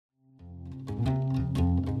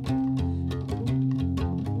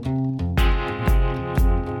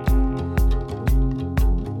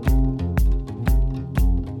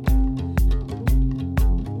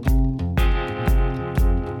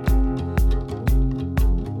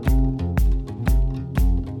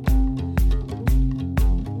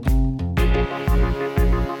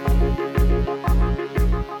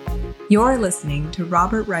You're listening to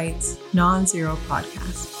Robert Wright's Non-Zero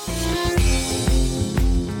Podcast.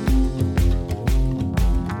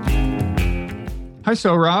 Hi,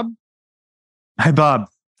 Sohrab. Hi, Bob.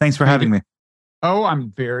 Thanks for having me. Oh,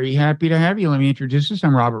 I'm very happy to have you. Let me introduce us.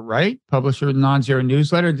 I'm Robert Wright, publisher of the Non-Zero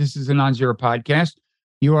newsletter. This is the Non-Zero Podcast.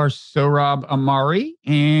 You are Sohrab Ahmari,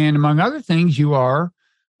 and among other things, you are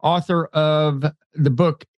author of the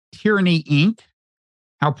book Tyranny, Inc.,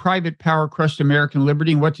 How Private Power Crushed American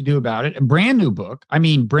Liberty and What to Do About It. A brand new book. I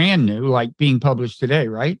mean, brand new, like being published today,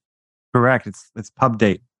 right? Correct. It's pub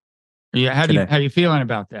date. Yeah. How you feeling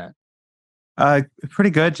about that?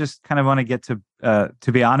 Pretty good. Just kind of want to get to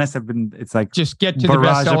be honest, it's like just get to the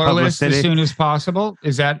bestseller list as soon as possible.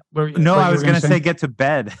 Is that no? I was going to say get to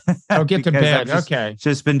bed. Oh, get to bed. Okay.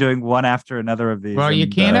 Just been doing one after another of these. Well, you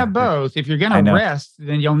can't have both. If you're going to rest,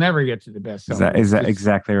 then you'll never get to the bestseller. Is that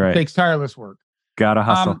exactly right? It takes tireless work. Gotta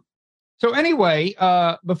hustle. So anyway,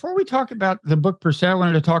 before we talk about the book per se, I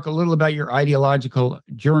wanted to talk a little about your ideological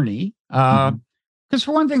journey. Because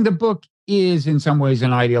for one thing, the book is in some ways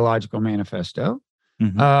an ideological manifesto.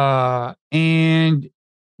 And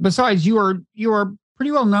besides, you are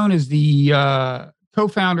pretty well known as the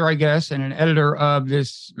co-founder, I guess, and an editor of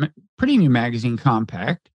this pretty new magazine,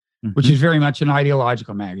 Compact, which is very much an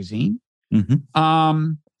ideological magazine. You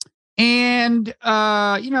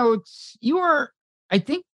are, I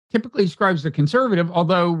think, typically describes the conservative,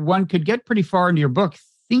 although one could get pretty far into your book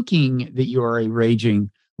thinking that you are a raging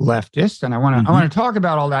leftist. And I want to talk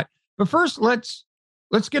about all that. But first, let's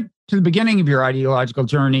get to the beginning of your ideological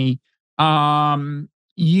journey.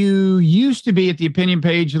 You used to be at the opinion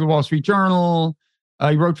page of the Wall Street Journal.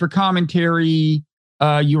 You wrote for Commentary.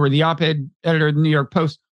 You were the op-ed editor of the New York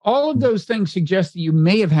Post. All of those things suggest that you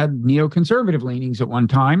may have had neoconservative leanings at one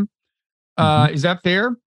time. Is that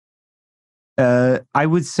fair? I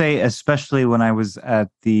would say, especially when I was at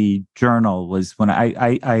the Journal, was when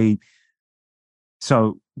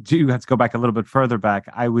so do you have to go back a little bit further back?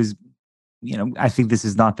 I was, I think this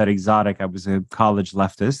is not that exotic. I was a college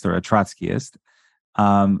leftist or a Trotskyist.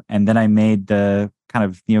 And then I made the kind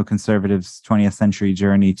of neoconservatives 20th century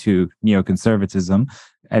journey to neoconservatism.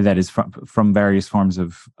 And that is from various forms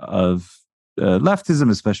of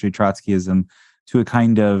leftism, especially Trotskyism, to a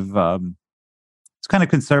kind of, it's kind of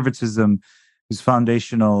conservatism whose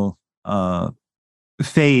foundational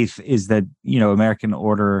faith is that, American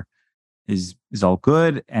order is all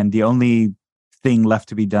good. And the only thing left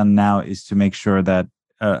to be done now is to make sure that,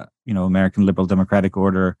 American liberal democratic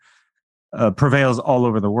order prevails all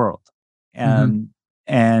over the world. So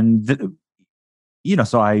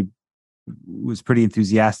I was pretty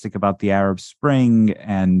enthusiastic about the Arab Spring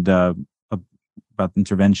and about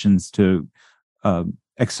interventions to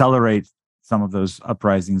accelerate some of those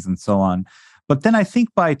uprisings and so on. But then I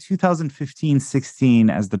think by 2015-16,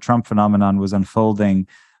 as the Trump phenomenon was unfolding,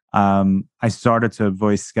 I started to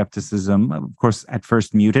voice skepticism, of course, at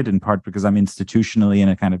first muted, in part because I'm institutionally in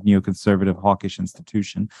a kind of neoconservative, hawkish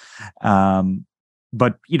institution.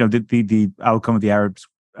 But, the outcome of the Arab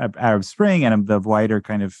Spring and of the wider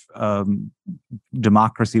kind of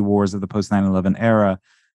democracy wars of the post 9/11 era,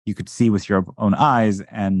 you could see with your own eyes,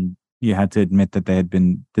 and you had to admit that they had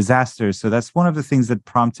been disasters. So that's one of the things that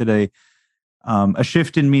prompted a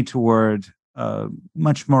shift in me toward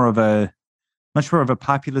much more of a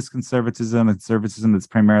populist conservatism that's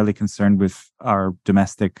primarily concerned with our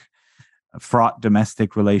fraught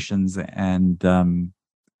domestic relations. And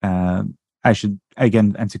I should,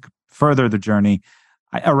 again, and to further the journey,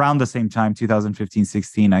 around the same time,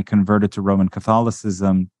 2015-16, I converted to Roman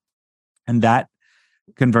Catholicism. And that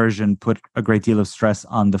conversion put a great deal of stress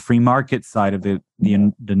on the free market side of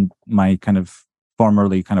my kind of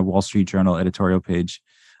formerly kind of Wall Street Journal editorial page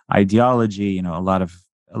ideology. A lot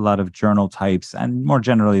of journal types, and more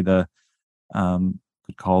generally could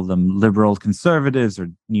call them liberal conservatives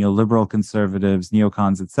or neoliberal conservatives,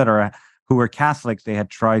 neocons, etc., who were Catholic. They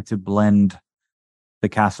had tried to blend the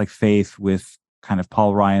Catholic faith with kind of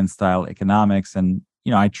Paul Ryan style economics, and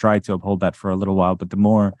I tried to uphold that for a little while. But the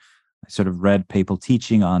more I sort of read papal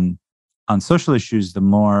teaching on social issues, the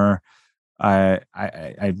more I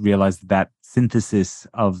realized that synthesis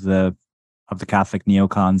of the Catholic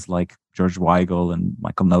neocons like George Weigel and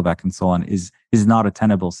Michael Novak and so on is not a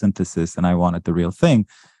tenable synthesis, and I wanted the real thing,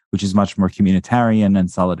 which is much more communitarian and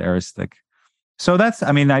solidaristic. So that's,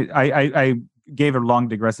 I gave a long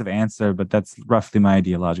digressive answer, but that's roughly my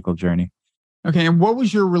ideological journey. Okay, and what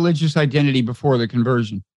was your religious identity before the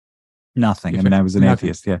conversion? Nothing. I was an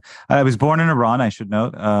atheist. Yeah, I was born in Iran, I should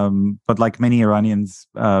note. But like many Iranians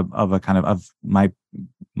of a kind of my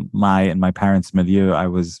and my parents' milieu, I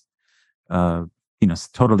was,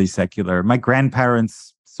 totally secular. My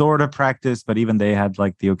grandparents sort of practiced, but even they had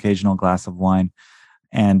like the occasional glass of wine.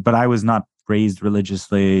 But I was not raised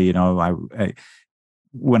religiously.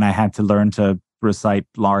 When I had to learn to recite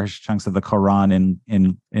large chunks of the Quran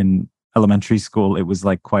in elementary school, it was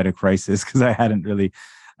like quite a crisis because I hadn't really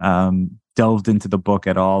delved into the book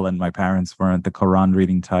at all, and my parents weren't the Quran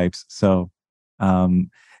reading types. So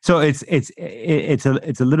it's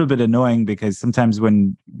a little bit annoying because sometimes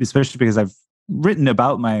especially because I've written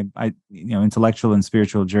about my intellectual and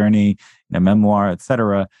spiritual journey in a memoir,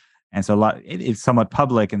 etc. And so it's somewhat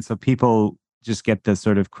public, and so people just get this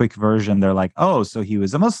sort of quick version. They're like, "Oh, so he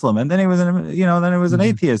was a Muslim, and then he was then he was an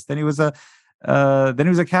atheist, then he was a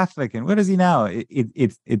Catholic, and what is he now?"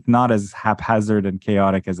 It's not as haphazard and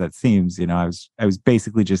chaotic as it seems. I was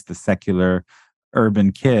basically just a secular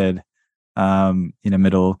urban kid in a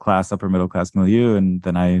upper middle class milieu, and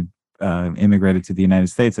then I immigrated to the United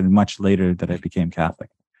States, and much later that I became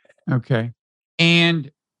Catholic. Okay, and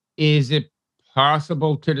is it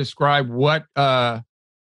possible to describe what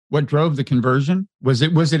drove the conversion? Was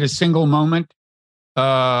it a single moment,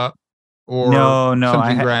 or no,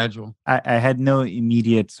 something gradual? I had no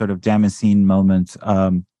immediate sort of Damascene moment.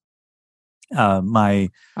 I've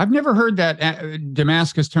never heard that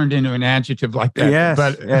Damascus turned into an adjective like that. Yes,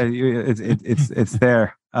 but it's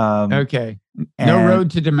there. Okay, no road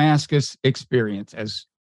to Damascus experience as.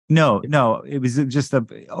 No, it was just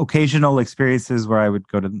occasional experiences where I would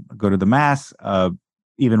go to the mass,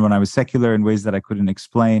 even when I was secular, in ways that I couldn't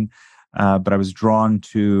explain. But I was drawn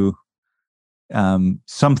to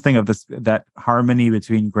something of that harmony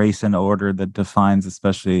between grace and order that defines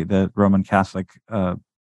especially the Roman Catholic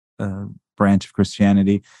branch of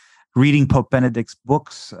Christianity. Reading Pope Benedict's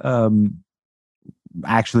books,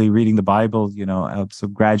 actually reading the Bible, so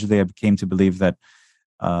gradually I came to believe that,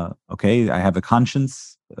 okay, I have a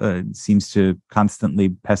conscience. It seems to constantly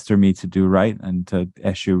pester me to do right and to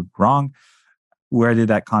eschew wrong. Where did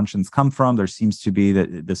that conscience come from? There seems to be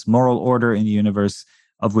this moral order in the universe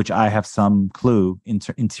of which I have some clue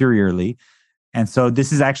interiorly. And so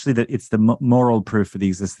this is actually it's the moral proof for the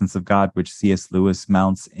existence of God, which C.S. Lewis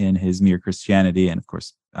mounts in his Mere Christianity, and of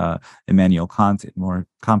course Immanuel Kant in more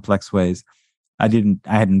complex ways. I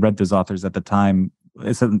hadn't read those authors at the time.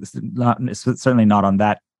 It's certainly not on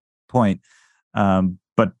that point.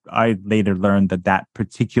 But I later learned that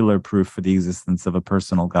particular proof for the existence of a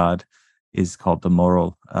personal God is called the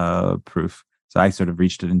moral proof. So I sort of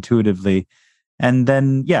reached it intuitively. And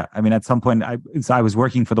then, at some point, I was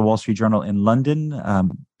working for the Wall Street Journal in London,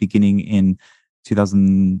 beginning in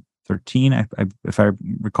 2013, if I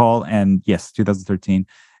recall. And yes, 2013.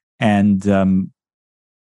 And,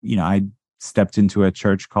 I stepped into a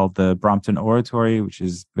church called the Brompton Oratory, which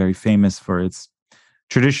is very famous for its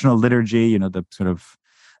traditional liturgy, the sort of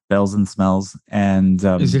bells and smells. And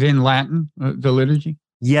is it in Latin, the liturgy?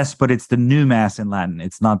 Yes, but it's the new mass in Latin.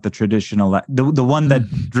 It's not the traditional. The one that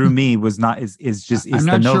drew me was not is just. I'm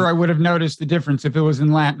not sure I would have noticed the difference if it was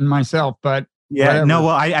in Latin myself, but yeah, whatever. No.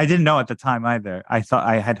 Well, I didn't know at the time either. I thought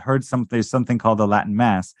I had heard there's something called the Latin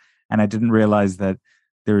Mass, and I didn't realize that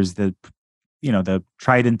there's the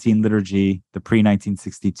Tridentine liturgy, the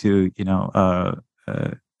pre-1962.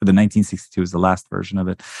 The 1962 is the last version of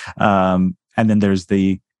it, and then there's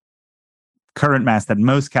the current mass that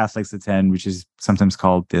most Catholics attend, which is sometimes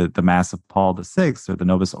called the Mass of Paul VI or the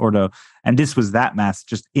Novus Ordo. And this was that mass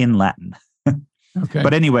just in Latin. Okay.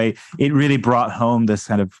 But anyway, it really brought home this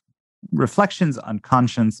kind of reflections on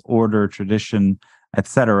conscience, order, tradition,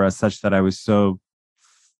 etc., such that I was so,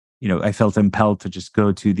 I felt impelled to just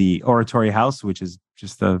go to the Oratory House, which is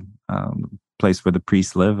just a place where the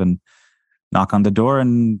priests live, and knock on the door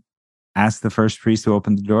and asked the first priest who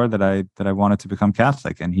opened the door that I wanted to become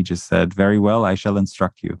Catholic, and he just said, "Very well, I shall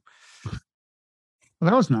instruct you." Well,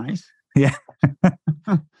 that was nice. Yeah.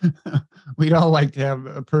 We'd all like to have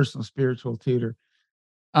a personal spiritual tutor.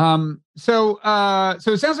 So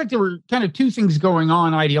it sounds like there were kind of two things going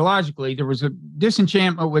on ideologically. There was a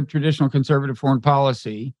disenchantment with traditional conservative foreign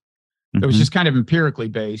policy that was just kind of empirically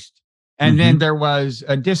based. And then there was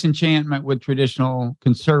a disenchantment with traditional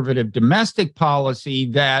conservative domestic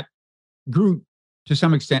policy that grew to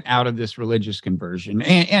some extent out of this religious conversion,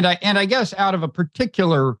 and I guess out of a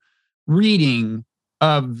particular reading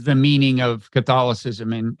of the meaning of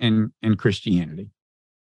Catholicism and Christianity.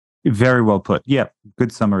 Very well put. Yeah,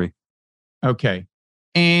 good summary. Okay,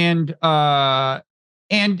 and let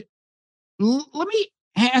me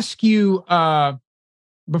ask you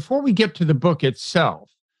before we get to the book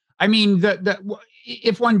itself. I mean,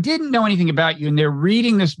 if one didn't know anything about you and they're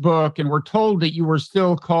reading this book and were told that you were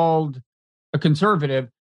still called a conservative,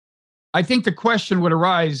 I think the question would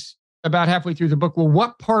arise, about halfway through the book, well,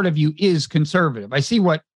 what part of you is conservative? I see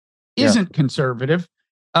what isn't conservative,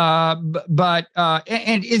 but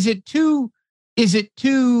and is it too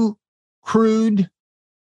crude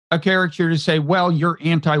a character to say, well, you're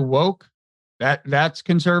anti-woke? That's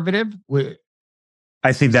conservative?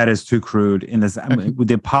 I think that is too crude. In this, with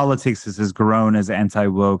the politics has grown as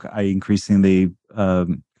anti-woke, I increasingly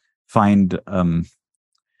find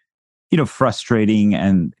frustrating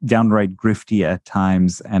and downright grifty at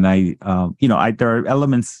times. And there are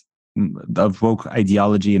elements of woke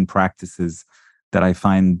ideology and practices that I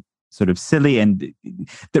find sort of silly, and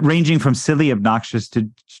that ranging from silly, obnoxious to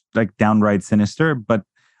like downright sinister. But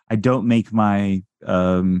I don't make my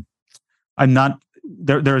I'm not.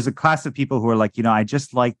 There is a class of people who are like, I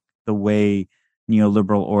just like the way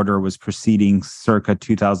neoliberal order was proceeding circa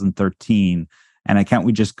 2013, and can't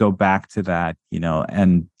we just go back to that,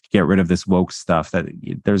 and get rid of this woke stuff? That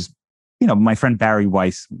there's, my friend Barry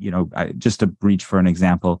Weiss, just to reach for an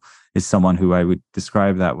example, is someone who I would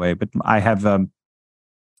describe that way. But I have, I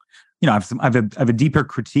have a deeper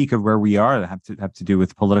critique of where we are that have to do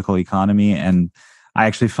with political economy, and I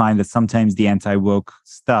actually find that sometimes the anti-woke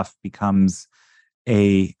stuff becomes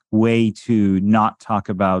a way to not talk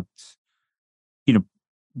about,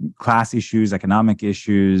 class issues, economic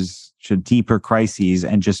issues, deeper crises,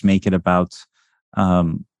 and just make it about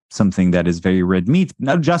something that is very red meat,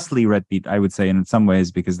 not justly red meat, I would say, in some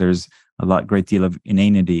ways, because there's great deal of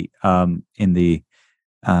inanity in the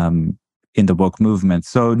woke movement.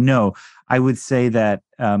 So no, I would say that.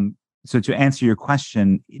 So to answer your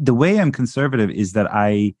question, the way I'm conservative is that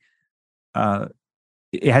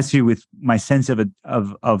it has to do with my sense of a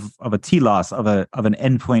telos, of an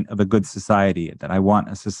endpoint of a good society. That I want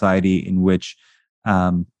a society in which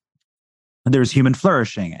there's human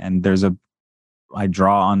flourishing, and I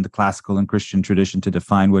draw on the classical and Christian tradition to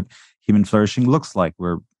define what human flourishing looks like.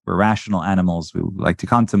 We're rational animals. We like to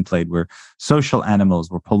contemplate. We're social animals.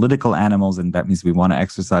 We're political animals, and that means we want to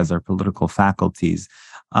exercise our political faculties.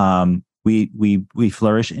 We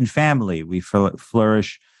flourish in family. We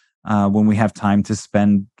flourish when we have time to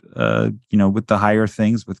spend, with the higher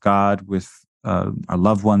things, with God, with our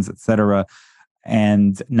loved ones, etc.,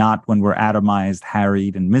 and not when we're atomized,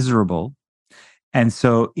 harried, and miserable. And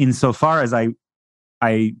so, insofar as I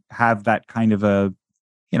have that kind of a,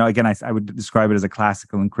 again, I would describe it as a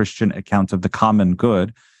classical and Christian account of the common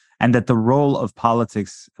good, and that the role of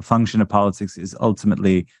politics, a function of politics, is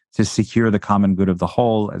ultimately to secure the common good of the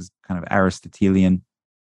whole, as kind of Aristotelian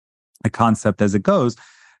a concept as it goes.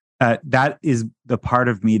 That is the part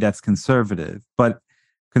of me that's conservative. But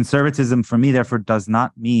conservatism for me, therefore, does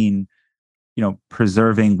not mean,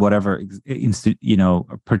 preserving whatever,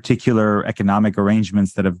 particular economic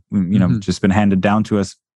arrangements that have, just been handed down to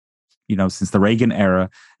us, since the Reagan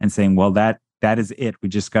era, and saying, well, that is it. We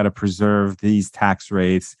just got to preserve these tax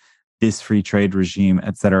rates, this free trade regime,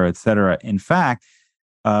 et cetera, et cetera. In fact,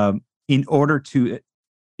 in order to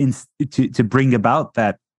bring about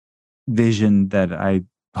that vision that I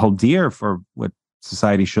hold dear for what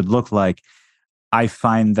society should look like, I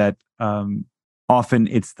find that often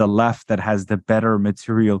it's the left that has the better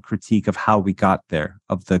material critique of how we got there,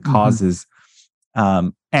 of the causes.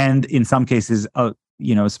 And in some cases,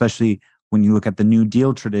 especially when you look at the New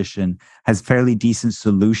Deal tradition, has fairly decent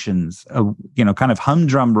solutions, kind of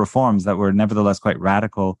humdrum reforms that were nevertheless quite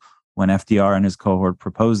radical when FDR and his cohort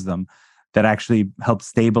proposed them, that actually helped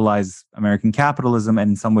stabilize American capitalism,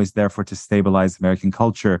 and in some ways, therefore, to stabilize American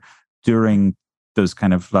culture during those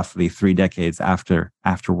kind of roughly 3 decades after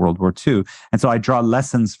World War II. And so I draw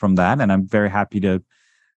lessons from that, and I'm very happy to,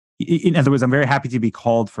 in other words, I'm very happy to be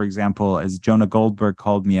called, for example, as Jonah Goldberg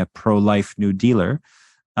called me, a pro-life New Dealer.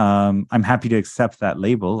 I'm happy to accept that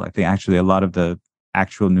label. I think actually a lot of the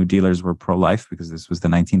actual New Dealers were pro-life because this was the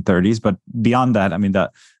 1930s. But beyond that, I mean, the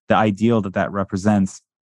ideal that represents,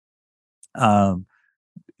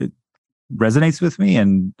 it resonates with me,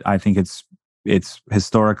 and I think it's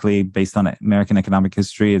historically, based on American economic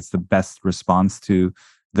history, it's the best response to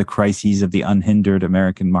the crises of the unhindered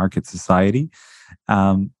American market society.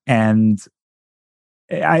 And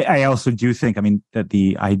I also do think, that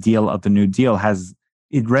the ideal of the New Deal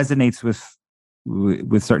it resonates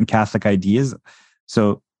with certain Catholic ideas.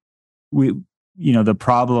 So the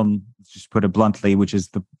problem, just put it bluntly, which is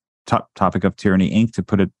the topic of Tyranny, Inc., to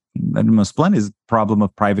put it most blunt, is problem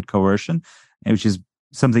of private coercion, which is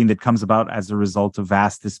something that comes about as a result of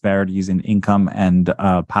vast disparities in income and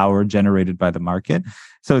power generated by the market.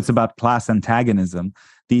 So it's about class antagonism.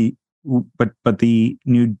 But the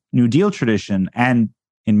New Deal tradition, and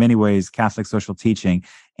in many ways Catholic social teaching,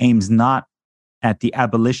 aims not at the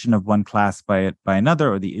abolition of one class by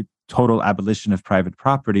another, or the total abolition of private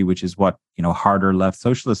property, which is what harder left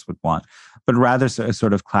socialists would want, but rather a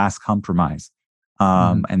sort of class compromise.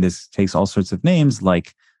 And this takes all sorts of names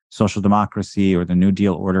like social democracy or the New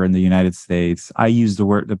Deal order in the United States. I use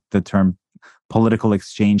the term political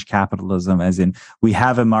exchange capitalism, as in we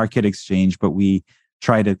have a market exchange, but we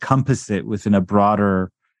try to compass it within a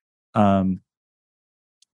broader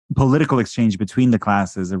political exchange between the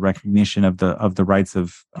classes, a recognition of the rights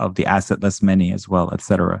of the assetless many as well, et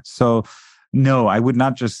cetera. So no, I would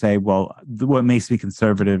not just say, well, what makes me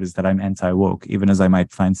conservative is that I'm anti-woke, even as I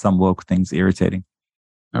might find some woke things irritating.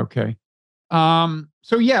 Okay.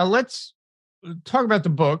 So yeah, let's talk about the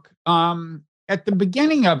book. At the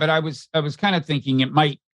beginning of it, I was kind of thinking it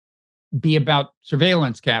might be about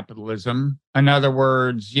surveillance capitalism. In other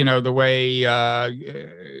words, the way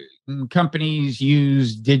companies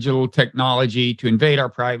use digital technology to invade our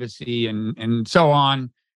privacy and so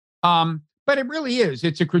on. But it really is.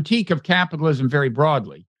 It's a critique of capitalism very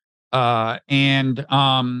broadly. And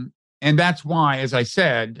that's why, as I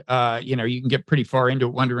said, you can get pretty far into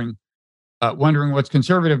it wondering what's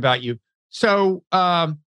conservative about you. So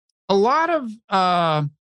a lot of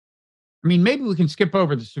maybe we can skip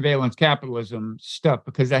over the surveillance capitalism stuff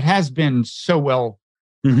because that has been so well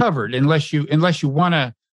covered. Unless you want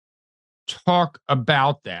to talk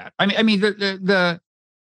about that. The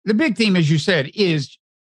big theme, as you said, is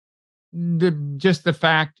just the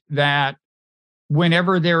fact that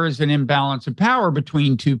whenever there is an imbalance of power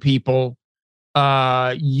between two people,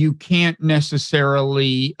 you can't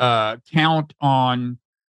necessarily count on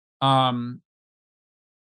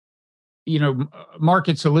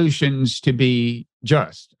market solutions to be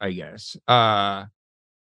just, I guess.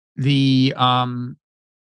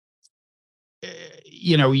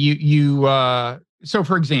 So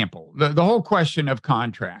for example, the whole question of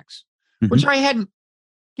contracts, which I hadn't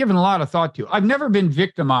given a lot of thought to. I've never been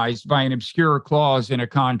victimized by an obscure clause in a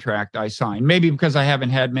contract I signed, maybe because I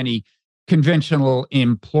haven't had many conventional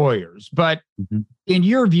employers. But in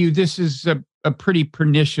your view, this is a pretty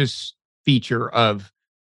pernicious feature of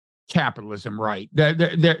capitalism, right?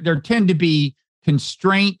 There tend to be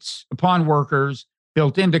constraints upon workers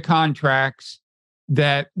built into contracts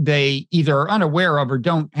that they either are unaware of or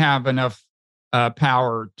don't have enough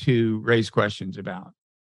power to raise questions about.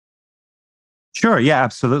 Sure. Yeah,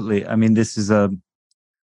 absolutely. I mean, this is a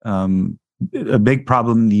big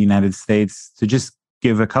problem in the United States. To just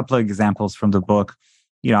give a couple of examples from the book,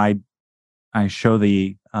 I show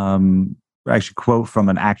the actually quote from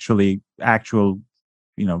an actual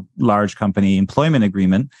large company employment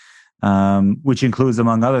agreement, which includes,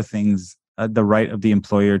 among other things, the right of the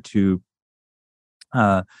employer to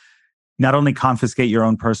not only confiscate your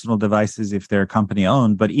own personal devices if they're company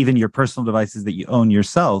owned, but even your personal devices that you own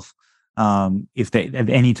yourself. If they at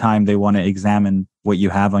any time they want to examine what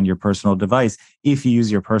you have on your personal device, if you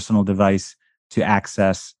use your personal device to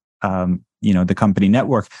access, the company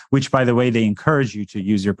network, which, by the way, they encourage you to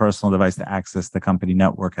use your personal device to access the company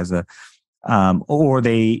network as a,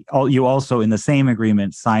 you also in the same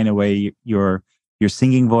agreement sign away your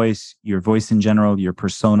singing voice, your voice in general, your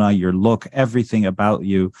persona, your look, everything about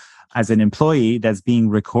you as an employee that's being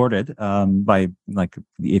recorded by, like,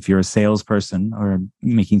 if you're a salesperson or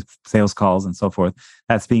making sales calls and so forth,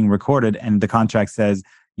 that's being recorded. And the contract says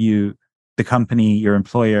the company, your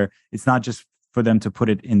employer, it's not just for them to put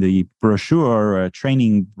it in the brochure or a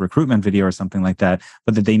training recruitment video or something like that,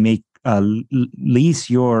 but that they make lease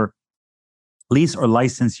or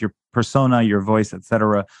license your persona, your voice,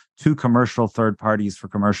 etc., to commercial third parties for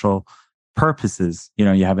commercial purposes. You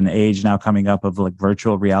have an age now coming up of like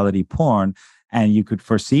virtual reality porn, and you could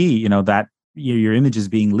foresee, that your image is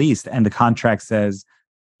being leased, and the contract says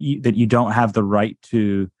that you don't have the right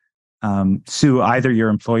to sue either your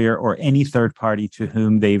employer or any third party to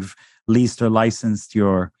whom they've leased or licensed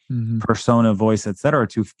your persona, voice, etc.,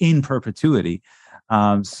 to in perpetuity.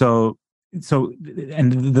 So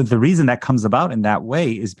the reason that comes about in that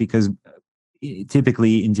way is because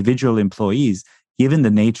typically individual employees, given the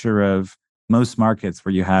nature of most markets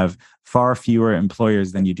where you have far fewer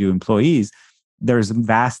employers than you do employees, there's a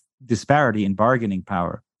vast disparity in bargaining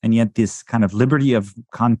power. And yet this kind of liberty of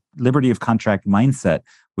contract mindset,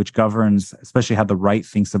 which governs especially how the right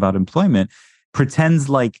thinks about employment, pretends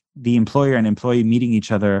like the employer and employee meeting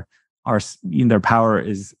each other their power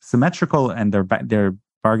is symmetrical and their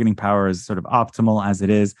bargaining power is sort of optimal as it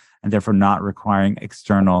is, and therefore not requiring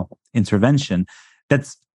external intervention.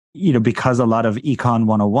 That's, because a lot of Econ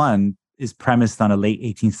 101 is premised on a late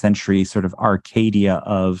 18th century sort of Arcadia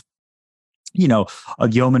of,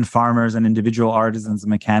 yeoman farmers and individual artisans and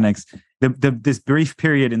mechanics. This brief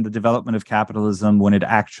period in the development of capitalism when it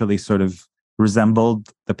actually sort of resembled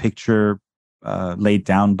the picture laid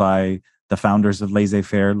down by the founders of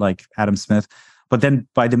laissez-faire, like Adam Smith. But then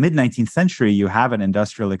by the mid-19th century, you have an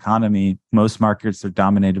industrial economy. Most markets are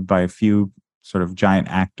dominated by a few sort of giant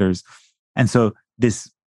actors. And so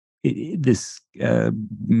this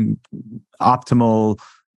optimal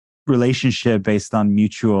relationship based on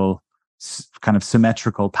mutual kind of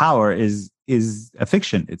symmetrical power is a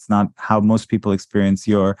fiction. It's not how most people experience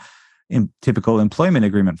your typical employment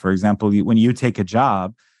agreement. For example, when you take a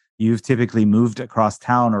job, you've typically moved across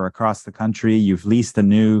town or across the country. You've leased a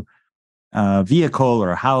new vehicle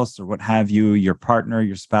or a house or what have you. Your partner,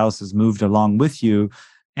 your spouse has moved along with you.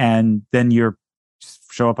 And then you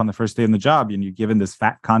show up on the first day on the job and you're given this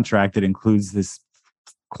fat contract that includes this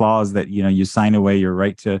clause that, you sign away your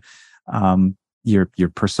right to your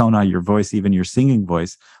persona, your voice, even your singing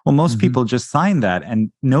voice. Well, most people just sign that,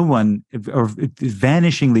 and no one, or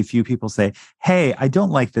vanishingly few people say, "Hey, I don't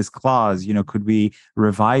like this clause. Could we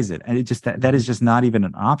revise it?" And it just that is just not even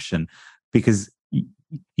an option, because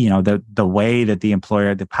the way that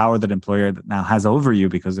the power that employer now has over you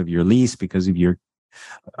because of your lease, because of your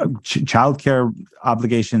childcare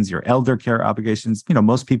obligations, your elder care obligations,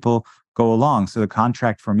 most people go along. So the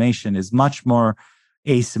contract formation is much more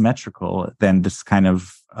asymmetrical than this kind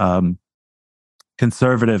of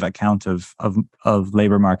conservative account of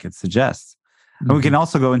labor market suggests. And we can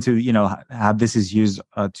also go into, how this is used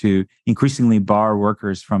to increasingly bar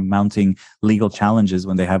workers from mounting legal challenges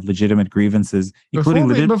when they have legitimate grievances,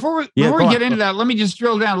 including before we get into that, let me just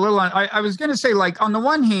drill down a little on. I was going to say, like, on the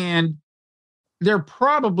one hand, there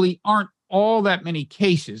probably aren't all that many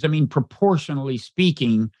cases, I mean, proportionally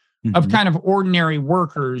speaking, of kind of ordinary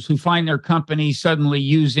workers who find their company suddenly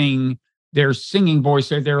using their singing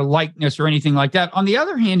voice or their likeness or anything like that. On the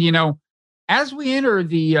other hand, as we enter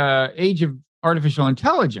the age of artificial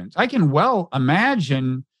intelligence, I can well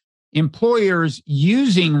imagine employers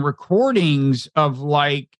using recordings of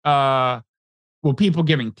people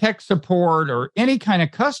giving tech support or any kind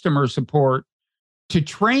of customer support to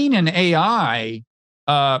train an AI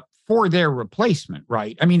for their replacement,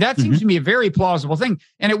 right? I mean, that seems to me a very plausible thing.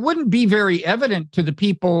 And it wouldn't be very evident to the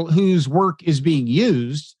people whose work is being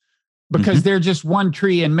used, because they're just one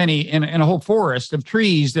tree in a whole forest of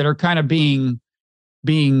trees that are kind of being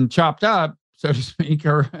chopped up, so to speak.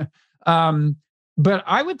 But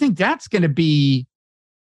I would think that's going to be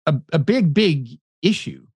a big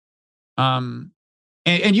issue. And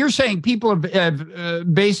you're saying people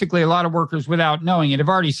have basically, a lot of workers, without knowing it, have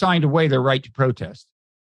already signed away their right to protest.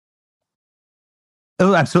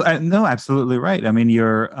 Oh, absolutely. No, absolutely right. I mean,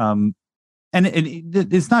 you're, and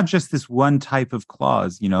it's not just this one type of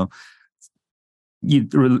clause. You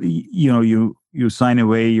sign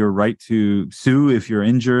away your right to sue if you're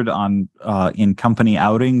injured in company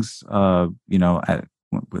outings.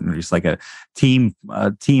 Just like a team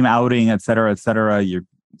outing, et cetera. You're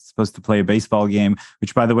supposed to play a baseball game,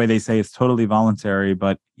 which, by the way, they say it's totally voluntary,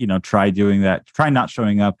 but try doing that. Try not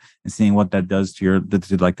showing up and seeing what that does to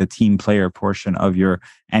the team player portion of your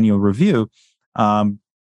annual review.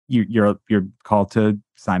 You're called to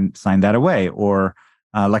sign that away, or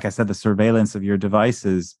like I said, the surveillance of your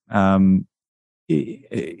devices. And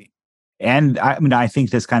I think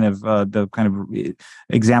this kind of the kind of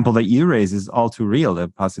example that you raise is all too real. The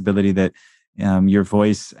possibility that your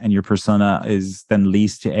voice and your persona is then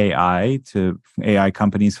leased to AI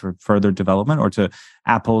companies for further development, or to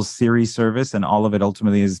Apple's Siri service, and all of it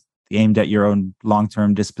ultimately is aimed at your own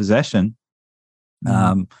long-term dispossession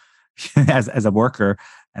as a worker,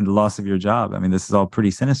 and the loss of your job. I mean, this is all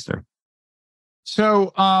pretty sinister.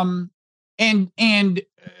 So,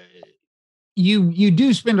 you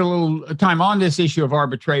do spend a little time on this issue of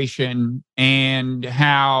arbitration, and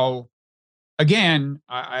how, again,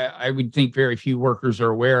 I would think very few workers are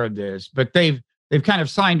aware of this, but they've kind of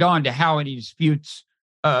signed on to how any disputes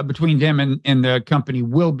between them and the company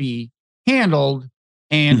will be handled,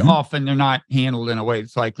 and often they're not handled in a way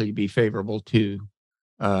that's likely to be favorable to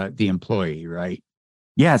the employee, right?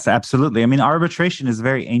 Yes, absolutely. I mean, arbitration is a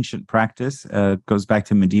very ancient practice. It goes back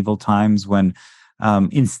to medieval times, when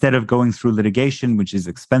instead of going through litigation, which is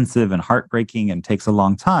expensive and heartbreaking and takes a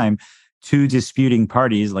long time, two disputing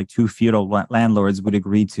parties, like two feudal landlords, would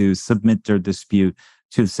agree to submit their dispute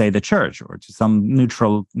to, say, the church or to some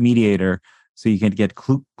neutral mediator, so you can get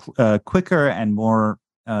quicker and more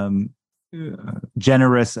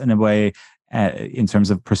generous in a way, in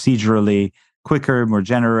terms of procedurally quicker, more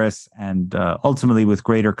generous, and ultimately with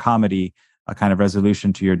greater comedy, a kind of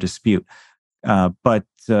resolution to your dispute. But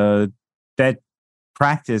that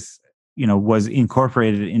practice, was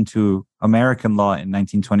incorporated into American law in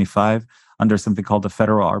 1925 under something called the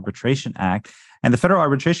Federal Arbitration Act. And the Federal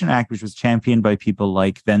Arbitration Act, which was championed by people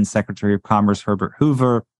like then Secretary of Commerce Herbert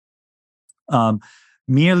Hoover,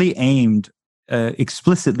 merely aimed,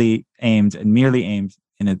 explicitly aimed, and merely aimed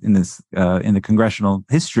in the congressional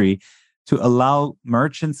history to allow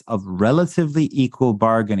merchants of relatively equal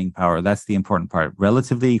bargaining power. That's the important part.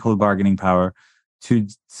 Relatively equal bargaining power to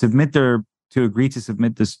agree to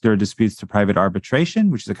submit their disputes to private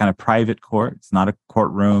arbitration, which is a kind of private court. It's not a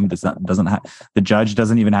courtroom. The judge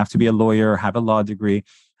doesn't even have to be a lawyer or have a law degree,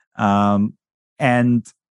 and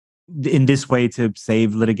in this way to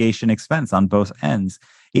save litigation expense on both ends.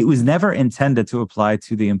 It was never intended to apply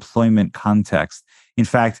to the employment context. In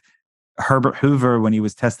fact, Herbert Hoover, when he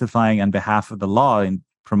was testifying on behalf of the law and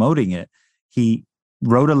promoting it, he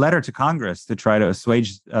wrote a letter to Congress to try to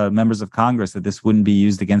assuage members of Congress that this wouldn't be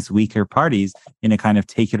used against weaker parties in a kind of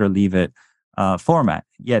take it or leave it format.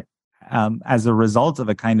 Yet, as a result of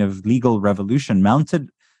a kind of legal revolution mounted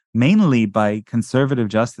mainly by conservative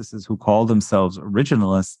justices who call themselves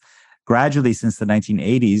originalists, gradually since the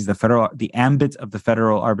 1980s, the ambit of the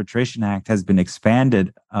Federal Arbitration Act has been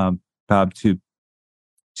expanded to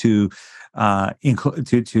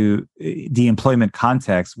the employment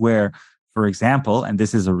context, where, for example, and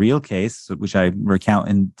this is a real case which I recount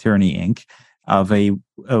in Tyranny, Inc., of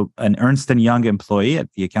an Ernst & Young employee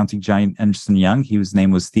at the accounting giant Ernst & Young, whose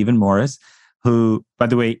name was Stephen Morris, who, by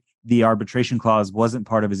the way, the arbitration clause wasn't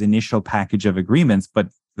part of his initial package of agreements, but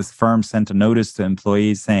this firm sent a notice to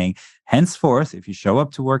employees saying, henceforth, if you show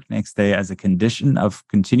up to work next day as a condition of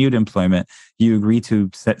continued employment, you agree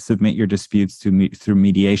to submit your disputes through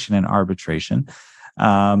mediation and arbitration.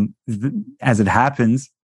 As it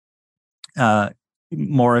happens,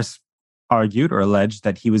 Morris argued or alleged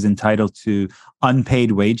that he was entitled to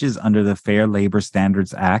unpaid wages under the Fair Labor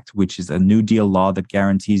Standards Act, which is a New Deal law that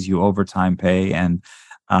guarantees you overtime pay and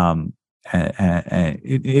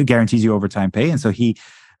it guarantees you overtime pay. And so he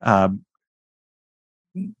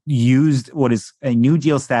used what is a New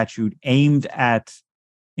Deal statute aimed at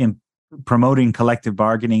promoting collective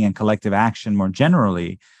bargaining and collective action more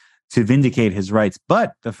generally to vindicate his rights.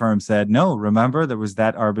 But the firm said, no, remember, there was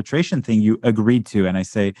that arbitration thing you agreed to. And I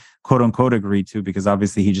say, quote unquote, agreed to, because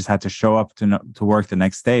obviously he just had to show up to work the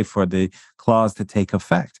next day for the clause to take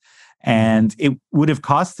effect. And it would have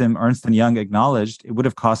cost him, Ernst & Young acknowledged, it would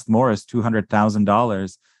have cost Morris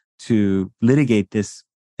 $200,000 to litigate this.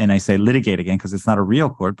 And I say litigate again because it's not a real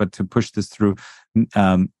court, but to push this through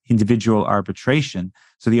individual arbitration.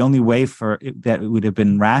 So the only way that it would have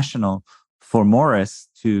been rational for Morris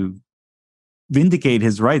to vindicate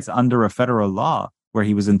his rights under a federal law where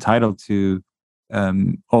he was entitled to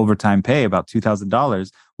overtime pay, about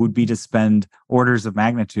 $2,000, would be to spend orders of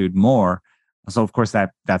magnitude more. So, of course,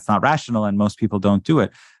 that's not rational, and most people don't do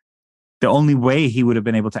it. The only way he would have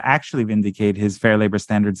been able to actually vindicate his Fair Labor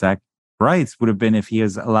Standards Act rights would have been if he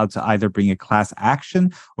is allowed to either bring a class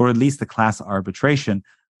action or at least a class arbitration.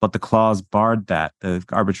 But the clause barred that, the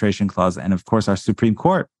arbitration clause. And of course, our Supreme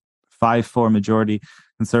Court, 5-4 majority,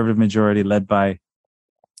 conservative majority led by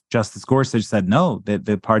Justice Gorsuch, said no, that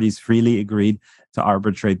the parties freely agreed to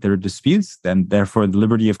arbitrate their disputes. And therefore, the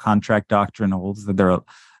liberty of contract doctrine holds that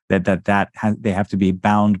they have to be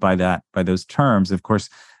bound by those terms. Of course,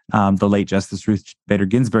 the late Justice Ruth Bader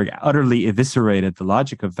Ginsburg utterly eviscerated the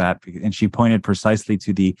logic of that, and she pointed precisely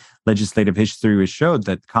to the legislative history, which showed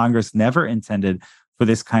that Congress never intended for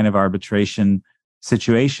this kind of arbitration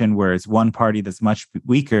situation where it's one party that's much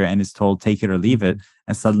weaker and is told take it or leave it,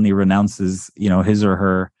 and suddenly renounces, his or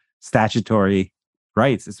her statutory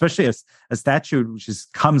rights, especially a statute which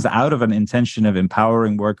comes out of an intention of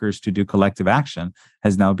empowering workers to do collective action,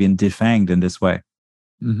 has now been defanged in this way.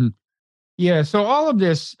 Mm-hmm. Yeah. So all of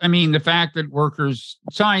this, the fact that workers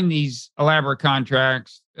sign these elaborate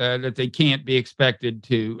contracts that they can't be expected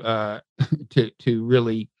to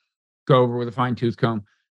really go over with a fine-tooth comb,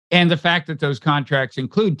 and the fact that those contracts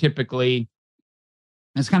include typically,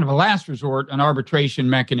 as kind of a last resort, an arbitration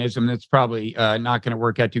mechanism that's probably not going to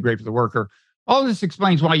work out too great for the worker. All this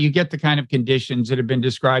explains why you get the kind of conditions that have been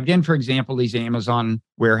described in, for example, these Amazon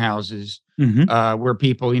warehouses, where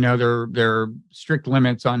people, there are strict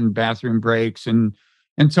limits on bathroom breaks and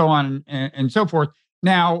so on and so forth.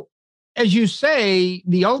 Now, as you say,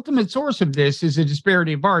 the ultimate source of this is a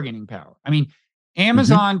disparity of bargaining power.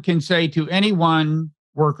 Amazon can say to any one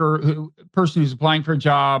person who's applying for a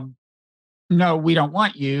job, no, we don't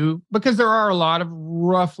want you, because there are a lot of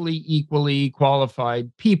roughly equally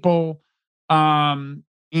qualified people. And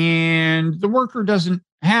the worker doesn't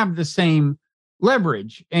have the same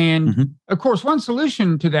leverage. And of course, one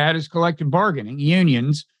solution to that is collective bargaining,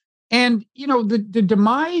 unions. And, the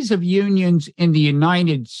demise of unions in the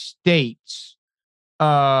United States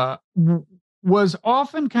was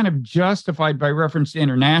often kind of justified by reference to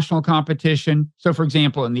international competition. So, for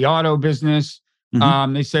example, in the auto business,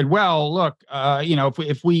 they said, "Well, look,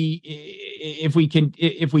 if we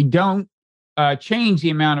don't change the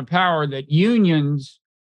amount of power that unions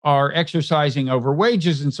are exercising over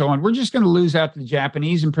wages and so on, we're just going to lose out to the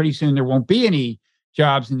Japanese, and pretty soon there won't be any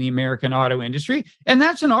jobs in the American auto industry." And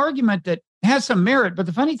that's an argument that has some merit. But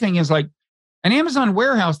the funny thing is, like an Amazon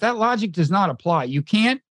warehouse, that logic does not apply. You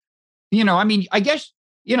can't. I guess,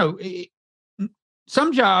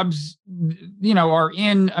 some jobs, are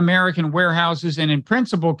in American warehouses and in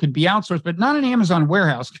principle could be outsourced, but not an Amazon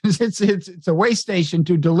warehouse, because it's a way station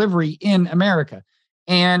to delivery in America.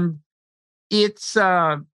 And it's,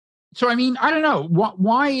 I don't know.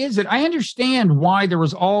 Why is it? I understand why there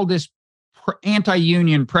was all this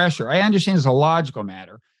anti-union pressure. I understand it's a logical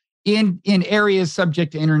matter in areas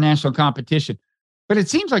subject to international competition, but it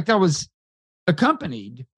seems like that was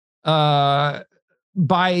accompanied by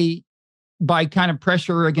kind of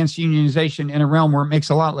pressure against unionization in a realm where it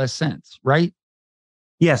makes a lot less sense, right?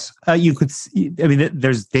 Yes, you could.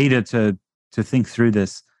 There's data to think through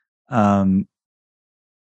this.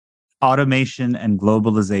 Automation and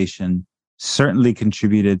globalization certainly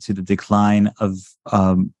contributed to the decline of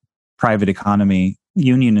private economy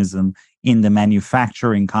unionism in the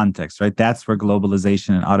manufacturing context. Right, that's where globalization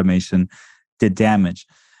and automation did damage.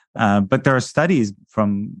 But there are studies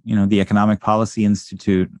from, the Economic Policy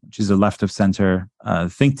Institute, which is a left of center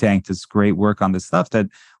think tank, does great work on this stuff,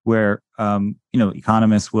 where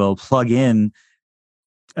economists will plug in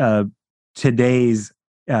today's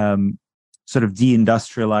sort of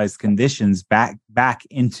deindustrialized conditions back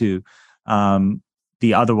into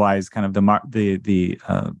the otherwise kind of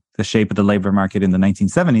the shape of the labor market in the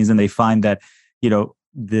 1970s, and they find that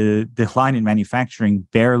the decline in manufacturing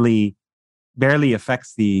barely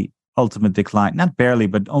affects the ultimate decline. Not barely,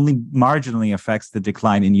 but only marginally affects the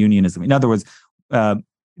decline in unionism. In other words,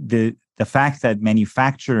 the fact that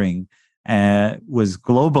manufacturing was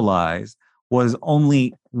globalized was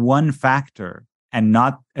only one factor and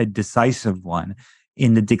not a decisive one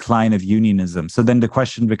in the decline of unionism. So then the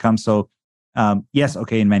question becomes: yes,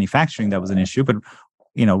 okay, in manufacturing that was an issue, but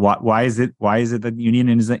why is it that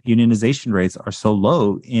unionization rates are so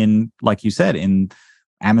low in, like you said, in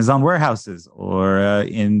Amazon warehouses or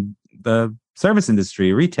in the service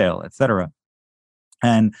industry, retail, etc.?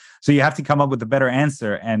 And so you have to come up with a better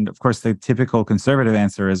answer. And of course, the typical conservative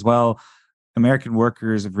answer is, well, American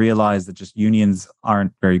workers have realized that just unions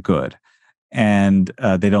aren't very good, and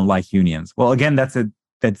they don't like unions. Well, again,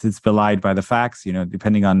 it's belied by the facts.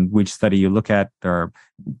 Depending on which study you look at, there are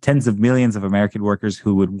tens of millions of American workers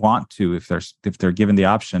who would want to, if they're given the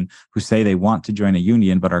option, who say they want to join a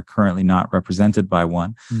union but are currently not represented by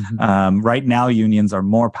one. Right now, unions are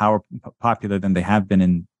more popular than they have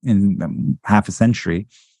been in half a century.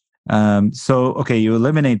 So, okay, you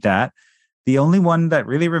eliminate that. The only one that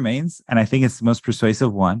really remains, and I think it's the most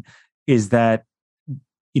persuasive one, is that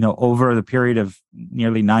over the period of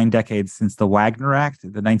nearly 9 decades since the Wagner Act, the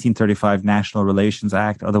 1935 National Relations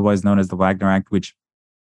Act, otherwise known as the Wagner Act,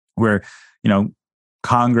 where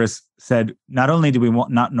Congress said, not only do we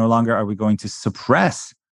no longer are we going to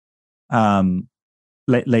suppress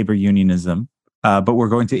labor unionism, but we're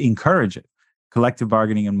going to encourage it. Collective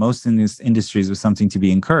bargaining in most industries was something to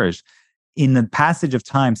be encouraged. In the passage of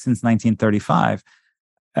time since 1935,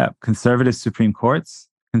 conservative Supreme Courts,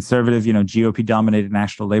 conservative, GOP-dominated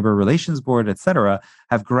National Labor Relations Board, et cetera,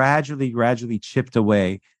 have gradually chipped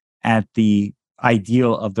away at the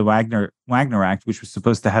ideal of the Wagner Act, which was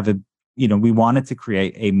supposed to have we wanted to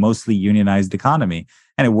create a mostly unionized economy.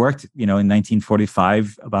 And it worked, in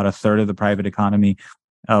 1945, about a third of the private economy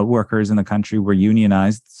workers in the country were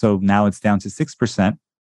unionized. So now it's down to 6%.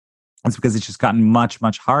 That's because it's just gotten much,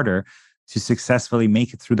 much harder to successfully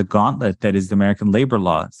make it through the gauntlet that is the American labor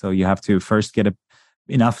law. So you have to first get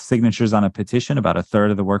enough signatures on a petition, about a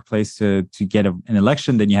third of the workplace to get an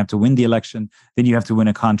election. Then you have to win the election. Then you have to win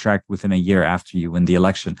a contract within a year after you win the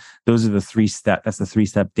election. Those are the that's the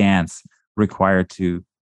 3-step dance required to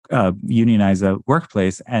unionize a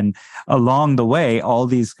workplace. And along the way, all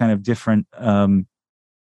these kind of different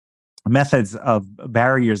methods of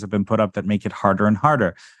barriers have been put up that make it harder and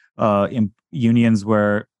harder. Unions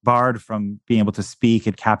were barred from being able to speak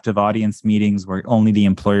at captive audience meetings where only the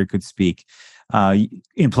employer could speak.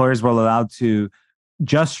 Employers were allowed to,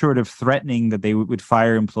 just short of threatening that they would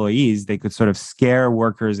fire employees, they could sort of scare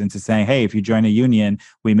workers into saying, hey, if you join a union,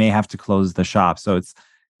 we may have to close the shop. So it's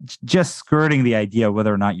just skirting the idea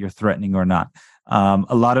whether or not you're threatening or not.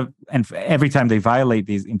 A lot of, and every time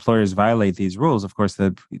these employers violate these rules, of course,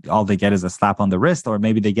 all they get is a slap on the wrist, or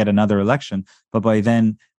maybe they get another election. But by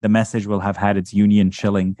then, the message will have had its union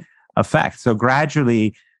chilling effect. So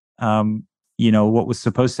gradually, what was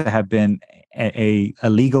supposed to have been a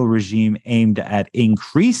legal regime aimed at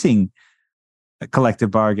increasing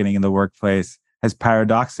collective bargaining in the workplace has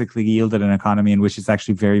paradoxically yielded an economy in which it's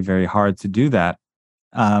actually very, very hard to do that.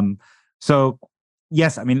 So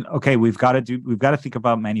yes, I mean, okay, we've got to think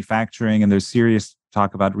about manufacturing, and there's serious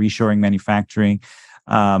talk about reshoring manufacturing,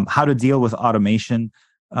 how to deal with automation,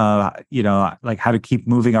 like how to keep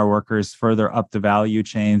moving our workers further up the value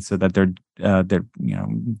chain so that they're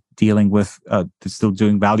dealing with they're still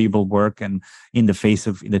doing valuable work and in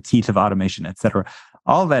the teeth of automation, et cetera.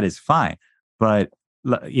 All that is fine, but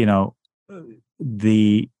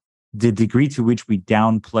the degree to which we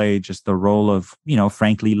downplay just the role of,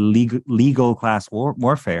 frankly, legal class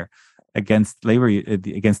warfare against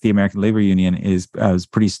the American labor union is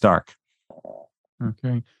pretty stark.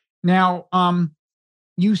 Okay. Now,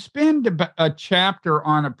 you spend a chapter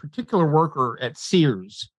on a particular worker at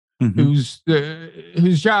Sears, mm-hmm.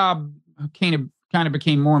 whose job kind of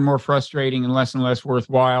became more and more frustrating and less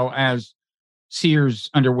worthwhile as Sears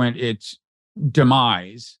underwent its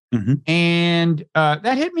demise. Mm-hmm. And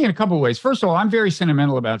that hit me in a couple of ways. First of all, I'm very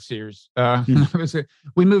sentimental about Sears. Mm-hmm.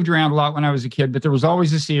 We moved around a lot when I was a kid, but there was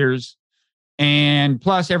always a Sears. And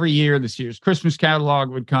plus, every year, the Sears Christmas catalog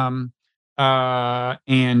would come. In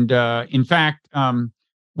fact,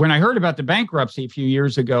 when I heard about the bankruptcy a few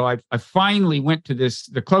years ago, I finally went to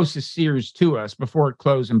the closest Sears to us before it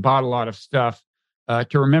closed and bought a lot of stuff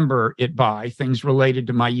to remember it by, things related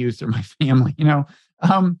to my youth or my family,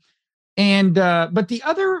 But the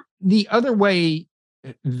other way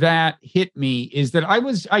that hit me is that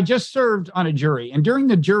I just served on a jury, and during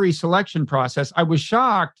the jury selection process, I was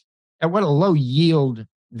shocked at what a low yield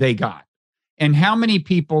they got, and how many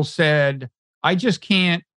people said, "I just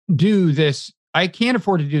can't do this. I can't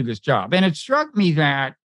afford to do this job." And it struck me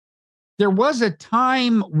that there was a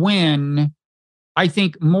time when I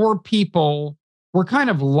think more people were kind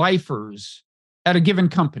of lifers at a given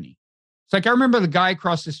company. It's like, I remember the guy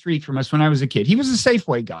across the street from us when I was a kid. He was a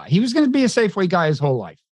Safeway guy. He was going to be a Safeway guy his whole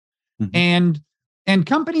life. Mm-hmm. And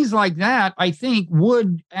companies like that, I think,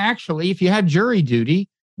 would actually, if you had jury duty,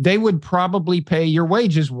 they would probably pay your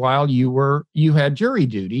wages while you had jury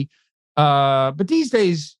duty. But these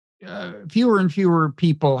days, fewer and fewer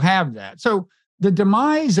people have that. So the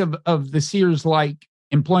demise of the Sears-like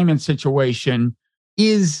employment situation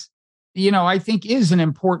is, I think, is an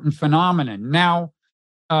important phenomenon. Now,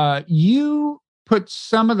 you put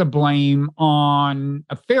some of the blame on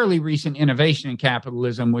a fairly recent innovation in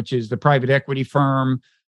capitalism, which is the private equity firm,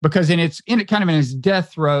 because in its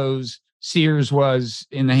death throes, Sears was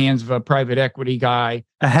in the hands of a private equity guy,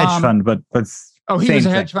 a hedge fund, but he was a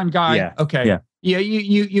hedge fund guy. Yeah. Okay, yeah.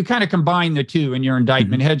 You kind of combine the two in your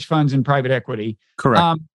indictment: mm-hmm. hedge funds and private equity.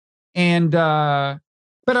 Correct.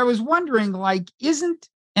 But I was wondering,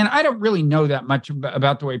 and I don't really know that much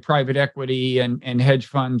about the way private equity and hedge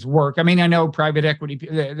funds work. I mean, I know private equity,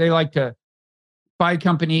 they like to buy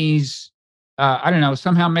companies,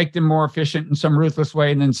 somehow make them more efficient in some ruthless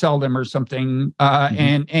way and then sell them or something.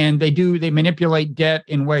 Mm-hmm. And they manipulate debt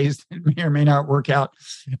in ways that may or may not work out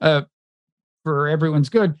for everyone's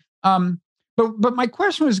good. But my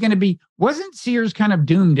question was going to be, wasn't Sears kind of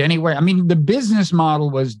doomed anyway? I mean, the business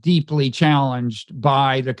model was deeply challenged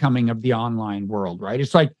by the coming of the online world, right?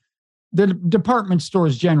 It's like the department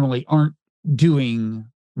stores generally aren't doing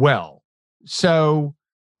well. So,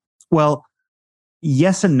 well,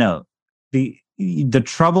 yes and no. The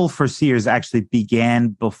trouble for Sears actually began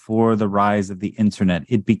before the rise of the internet.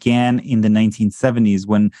 It began in the 1970s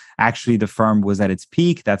when actually the firm was at its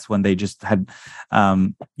peak. That's when they just had,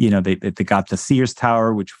 they got the Sears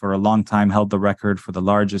Tower, which for a long time held the record for the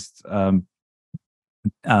largest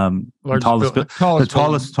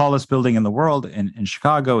tallest building in the world in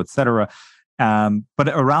Chicago, et cetera. But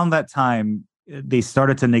around that time, they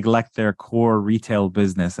started to neglect their core retail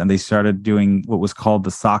business, and they started doing what was called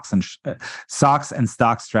the socks and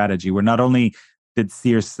stock strategy, where not only did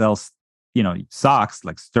Sears sell, socks,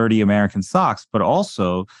 like sturdy American socks, but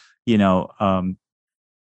also,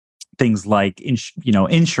 things like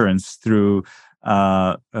insurance through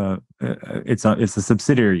it's a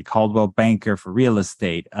subsidiary, Caldwell Banker for real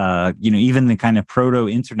estate. Even the kind of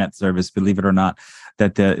proto-internet service, believe it or not,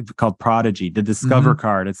 that called Prodigy, the Discover mm-hmm.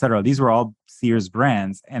 card, et cetera. These were all Sears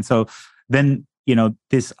brands. And so then,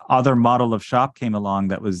 this other model of shop came along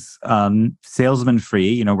that was salesman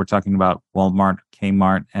free. We're talking about Walmart,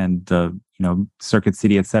 Kmart, and Circuit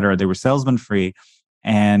City, et cetera. They were salesman free.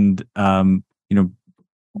 And,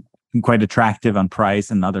 quite attractive on price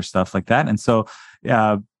and other stuff like that. And so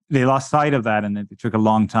they lost sight of that, and it took a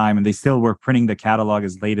long time, and they still were printing the catalog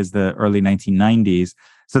as late as the early 1990s.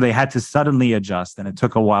 So they had to suddenly adjust, and it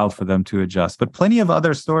took a while for them to adjust. But plenty of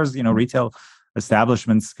other stores, retail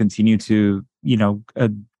establishments continue to,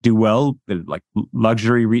 do well. Like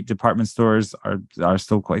luxury department stores are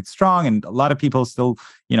still quite strong, and a lot of people still,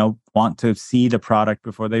 want to see the product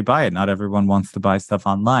before they buy it. Not everyone wants to buy stuff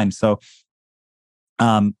online. So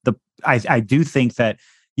I do think that,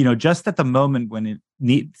 just at the moment when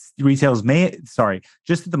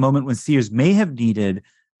just at the moment when Sears may have needed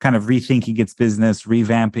kind of rethinking its business,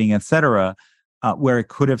 revamping, et cetera, where it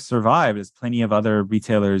could have survived. There's plenty of other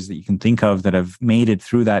retailers that you can think of that have made it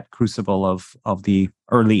through that crucible of the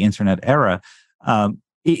early internet era.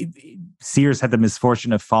 Sears had the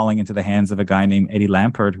misfortune of falling into the hands of a guy named Eddie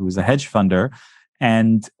Lampert, who was a hedge funder.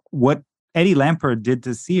 And what Eddie Lampert did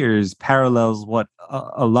to Sears parallels what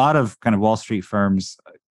a lot of kind of Wall Street firms,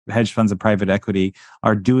 hedge funds and private equity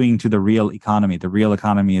are doing to the real economy. The real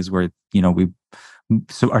economy is where, we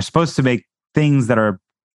are supposed to make things that are,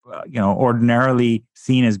 ordinarily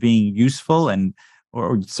seen as being useful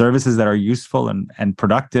or services that are useful and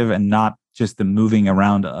productive, and not just the moving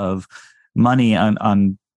around of money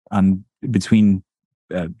on between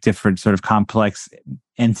different sort of complex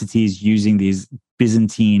entities using these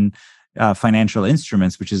Byzantine financial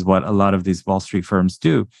instruments, which is what a lot of these Wall Street firms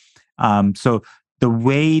do. So the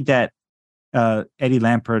way that Eddie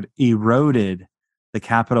Lampert eroded the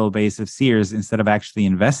capital base of Sears instead of actually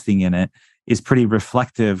investing in it is pretty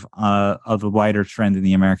reflective of a wider trend in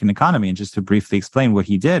the American economy. And just to briefly explain what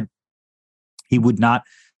he did, he would not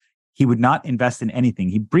invest in anything.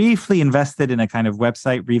 He briefly invested in a kind of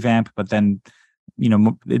website revamp, but then,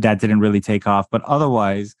 that didn't really take off. But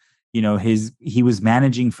otherwise, he was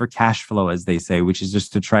managing for cash flow, as they say, which is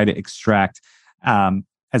just to try to extract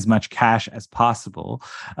as much cash as possible.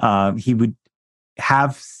 He would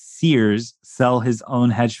have Sears sell his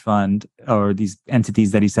own hedge fund, or these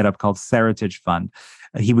entities that he set up called Seritage Fund.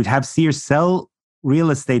 He would have Sears sell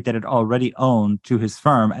real estate that it already owned to his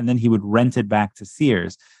firm, and then he would rent it back to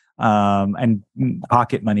Sears and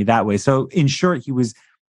pocket money that way. So in short, he was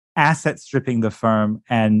asset stripping the firm.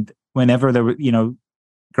 And whenever there were,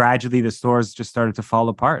 gradually the stores just started to fall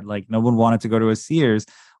apart. Like no one wanted to go to a Sears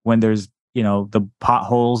when there's, the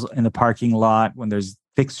potholes in the parking lot, when there's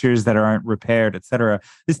fixtures that aren't repaired, et cetera.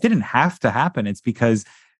 This didn't have to happen. It's because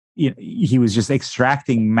he was just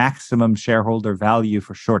extracting maximum shareholder value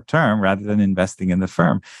for short term rather than investing in the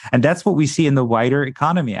firm. And that's what we see in the wider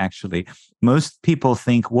economy, actually. Most people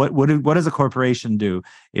think, what does a corporation do?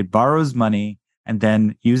 It borrows money and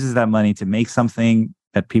then uses that money to make something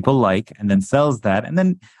that people like, and then sells that. And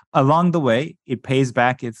then along the way, it pays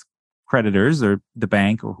back its creditors or the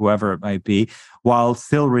bank or whoever it might be, while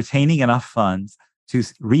still retaining enough funds to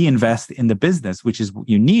reinvest in the business, which is what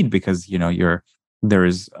you need, because your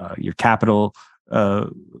capital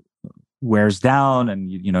wears down,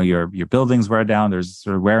 and your buildings wear down. There's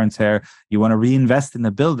sort of wear and tear. You want to reinvest in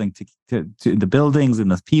the building to the buildings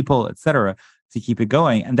and the people, et cetera, to keep it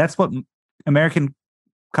going. And that's what American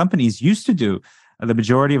companies used to do. The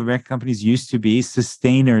majority of American companies used to be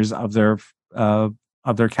sustainers of their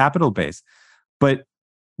capital base. But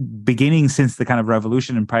beginning since the kind of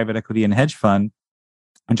revolution in private equity and hedge fund,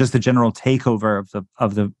 and just the general takeover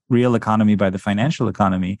of the real economy by the financial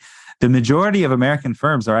economy, the majority of American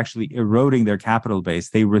firms are actually eroding their capital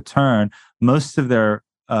base. They return most of their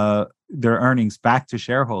earnings back to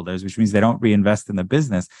shareholders, which means they don't reinvest in the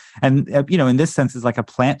business. And in this sense, it's like a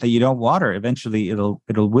plant that you don't water. Eventually, it'll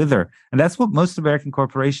wither. And that's what most American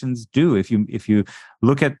corporations do. If you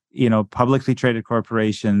look at publicly traded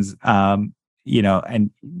corporations,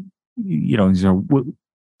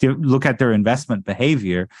 look at their investment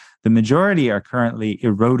behavior, the majority are currently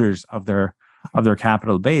eroders of their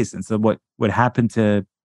capital base. And so what happened to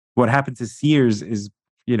Sears is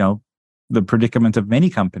the predicament of many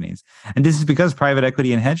companies. And this is because private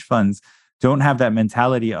equity and hedge funds don't have that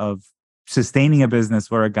mentality of sustaining a business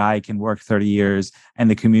where a guy can work 30 years and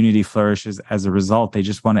the community flourishes as a result. They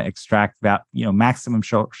just want to extract that, maximum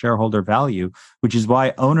shareholder value, which is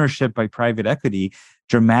why ownership by private equity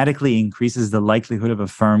dramatically increases the likelihood of a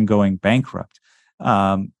firm going bankrupt.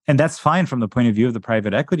 And that's fine from the point of view of the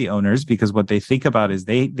private equity owners, because what they think about is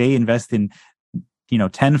they invest in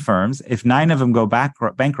 10 firms. If 9 of them go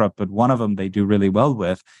bankrupt, but one of them they do really well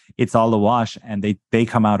with, it's all a wash and they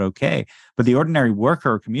come out okay. But the ordinary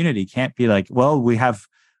worker or community can't be like,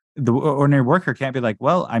 the ordinary worker can't be like,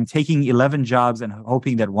 well, I'm taking 11 jobs and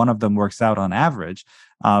hoping that one of them works out on average.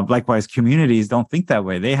 Likewise, communities don't think that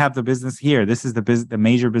way. They have the business here. This is the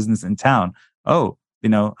major business in town. oh,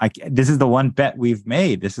 this is the one bet we've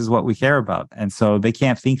made. This is what we care about. And so they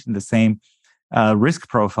can't think in the same risk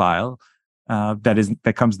profile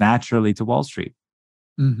that comes naturally to Wall Street.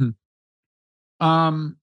 Mm-hmm.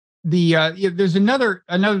 There's another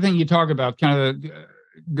thing you talk about, kind of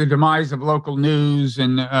the demise of local news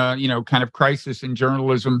and kind of crisis in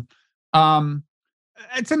journalism.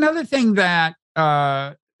 It's another thing that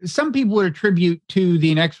some people would attribute to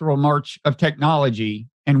the inexorable march of technology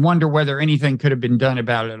and wonder whether anything could have been done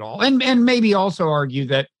about it at all. And maybe also argue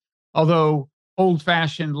that although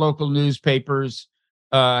old-fashioned local newspapers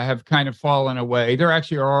have kind of fallen away, there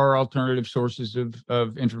actually are alternative sources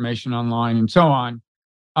of information online and so on.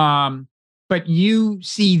 But you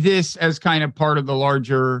see this as kind of part of the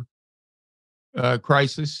larger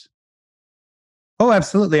crisis? Oh,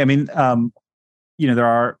 absolutely. I mean, there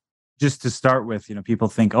are, just to start with, people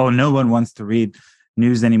think, oh, no one wants to read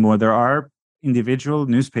news anymore. There are individual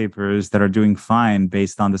newspapers that are doing fine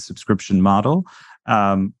based on the subscription model.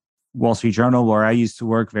 Wall Street Journal, where I used to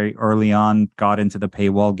work very early on, got into the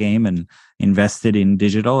paywall game and invested in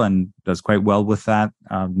digital and does quite well with that.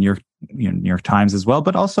 New York Times as well.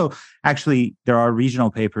 But also, actually, there are regional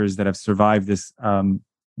papers that have survived this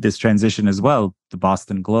transition as well. The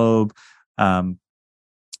Boston Globe, the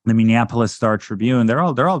Minneapolis Star Tribune, they're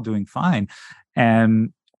all doing fine. But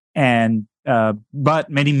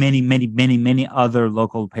many other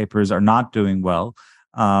local papers are not doing well.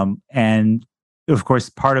 And of course,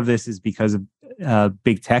 part of this is because of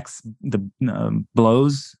big tech's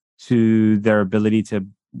blows to their ability to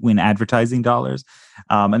win advertising dollars.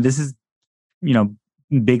 And this is,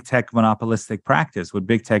 big tech monopolistic practice. What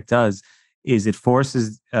big tech does is it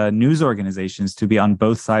forces news organizations to be on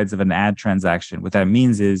both sides of an ad transaction. What that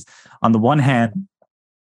means is, on the one hand,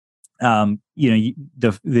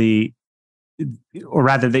 it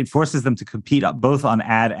forces them to compete both on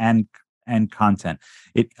ad and content.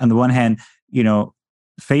 On the one hand,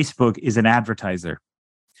 Facebook is an advertiser,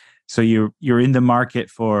 so you're in the market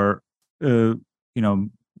for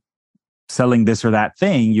selling this or that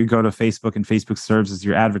thing. You go to Facebook, and Facebook serves as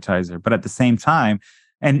your advertiser. But at the same time,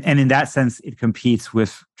 and in that sense, it competes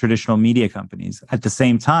with traditional media companies. At the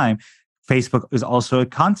same time, Facebook is also a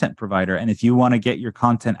content provider, and if you want to get your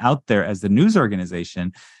content out there as the news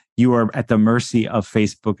organization, you are at the mercy of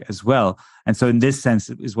Facebook as well. And so in this sense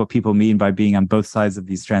is what people mean by being on both sides of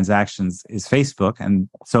these transactions is Facebook. And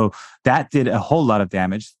so that did a whole lot of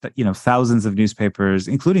damage. Thousands of newspapers,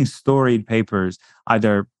 including storied papers,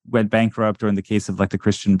 either went bankrupt, or in the case of like the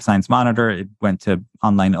Christian Science Monitor, it went to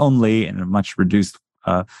online only in a much reduced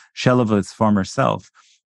shell of its former self.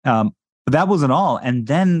 But that wasn't all. And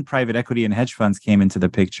then private equity and hedge funds came into the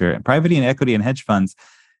picture. And private equity and hedge funds,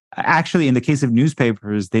 actually, in the case of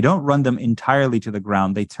newspapers, they don't run them entirely to the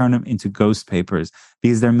ground. They turn them into ghost papers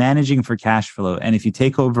because they're managing for cash flow. And if you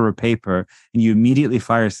take over a paper and you immediately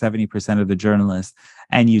fire 70% of the journalists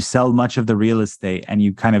and you sell much of the real estate, and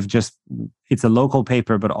you kind of it's a local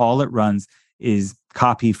paper, but all it runs is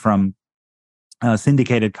copy from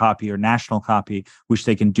syndicated copy or national copy, which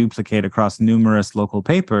they can duplicate across numerous local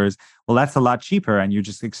papers, well, that's a lot cheaper, and you're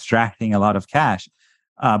just extracting a lot of cash.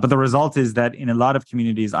 But the result is that in a lot of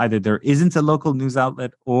communities, either there isn't a local news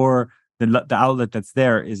outlet, or the outlet that's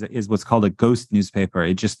there is what's called a ghost newspaper.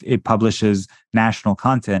 It publishes national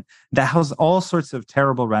content that has all sorts of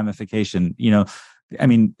terrible ramification.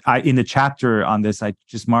 In the chapter on this, I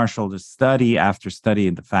just marshaled study after study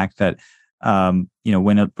in the fact that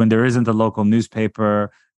when there isn't a local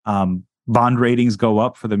newspaper, bond ratings go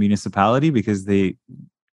up for the municipality because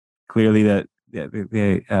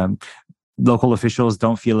local officials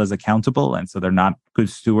don't feel as accountable, and so they're not good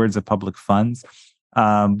stewards of public funds.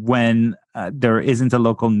 When there isn't a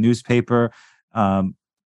local newspaper,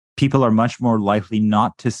 people are much more likely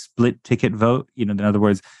not to split ticket vote. In other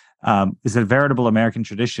words, it's a veritable American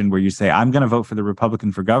tradition where you say, I'm going to vote for the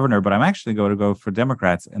Republican for governor, but I'm actually going to go for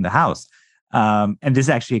Democrats in the House. And this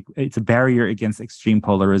actually, it's a barrier against extreme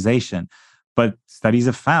polarization. But studies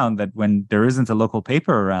have found that when there isn't a local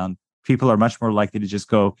paper around, people are much more likely to just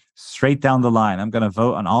go straight down the line. I'm going to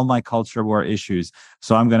vote on all my culture war issues.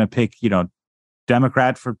 So I'm going to pick,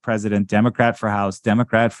 Democrat for president, Democrat for House,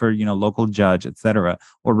 Democrat for, local judge, et cetera,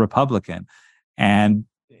 or Republican. And,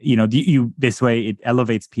 this way it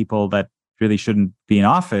elevates people that really shouldn't be in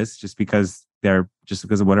office just because of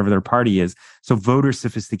whatever their party is. So voter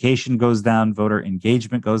sophistication goes down, voter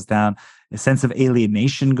engagement goes down, a sense of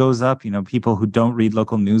alienation goes up. People who don't read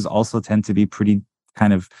local news also tend to be pretty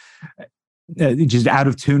kind of just out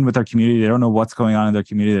of tune with their community. They don't know what's going on in their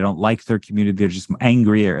community. They don't like their community. They're just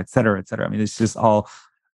angrier, et cetera, et cetera. It's just all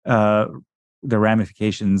the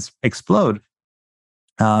ramifications explode.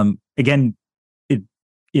 Again,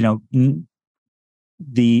 the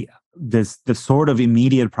sort of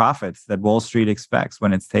immediate profits that Wall Street expects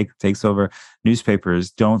when it takes over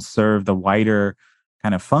newspapers don't serve the wider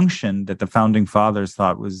kind of function that the founding fathers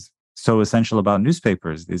thought was so essential about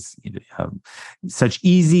newspapers. Is such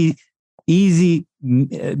easy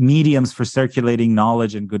mediums for circulating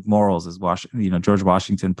knowledge and good morals, as George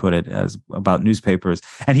Washington put it, as about newspapers.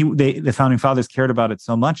 And the founding fathers cared about it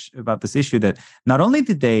so much, about this issue, that not only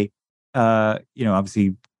did they,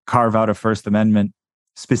 obviously carve out a First Amendment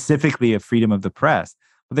specifically of freedom of the press,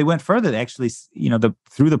 but they went further. They actually,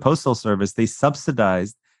 through the Postal Service, they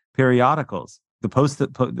subsidized periodicals.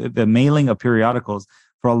 The mailing of periodicals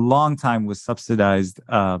for a long time was subsidized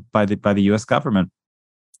by the U.S. government,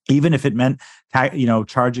 even if it meant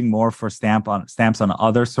charging more for stamps on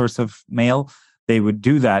other sorts of mail. They would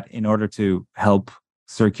do that in order to help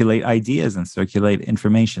circulate ideas and circulate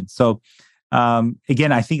information. So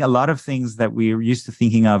again, I think a lot of things that we're used to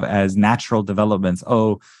thinking of as natural developments,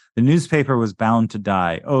 the newspaper was bound to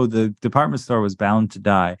die, the department store was bound to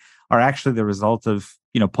die, are actually the result of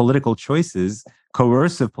political choices,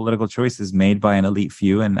 coercive political choices made by an elite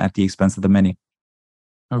few and at the expense of the many.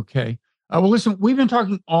 Okay. Well, listen, we've been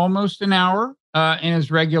talking almost an hour, and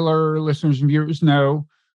as regular listeners and viewers know,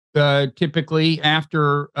 typically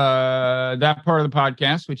after that part of the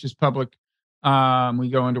podcast, which is public, we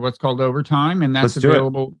go into what's called overtime, and that's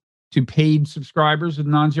available to paid subscribers of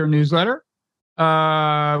the Non-Zero newsletter,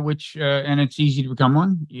 which and it's easy to become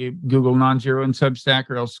one. You Google Non-Zero and Substack,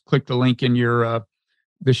 or else click the link in your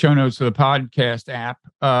the show notes of the podcast app.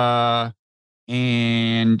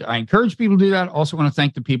 And I encourage people to do that. Also want to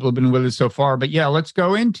thank the people who've been with us so far. But yeah, let's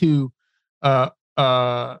go into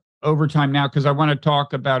overtime now, because I want to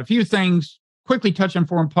talk about a few things, quickly touch on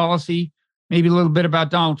foreign policy, maybe a little bit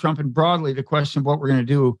about Donald Trump, and broadly the question of what we're going to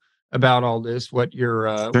do about all this, what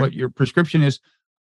your prescription is.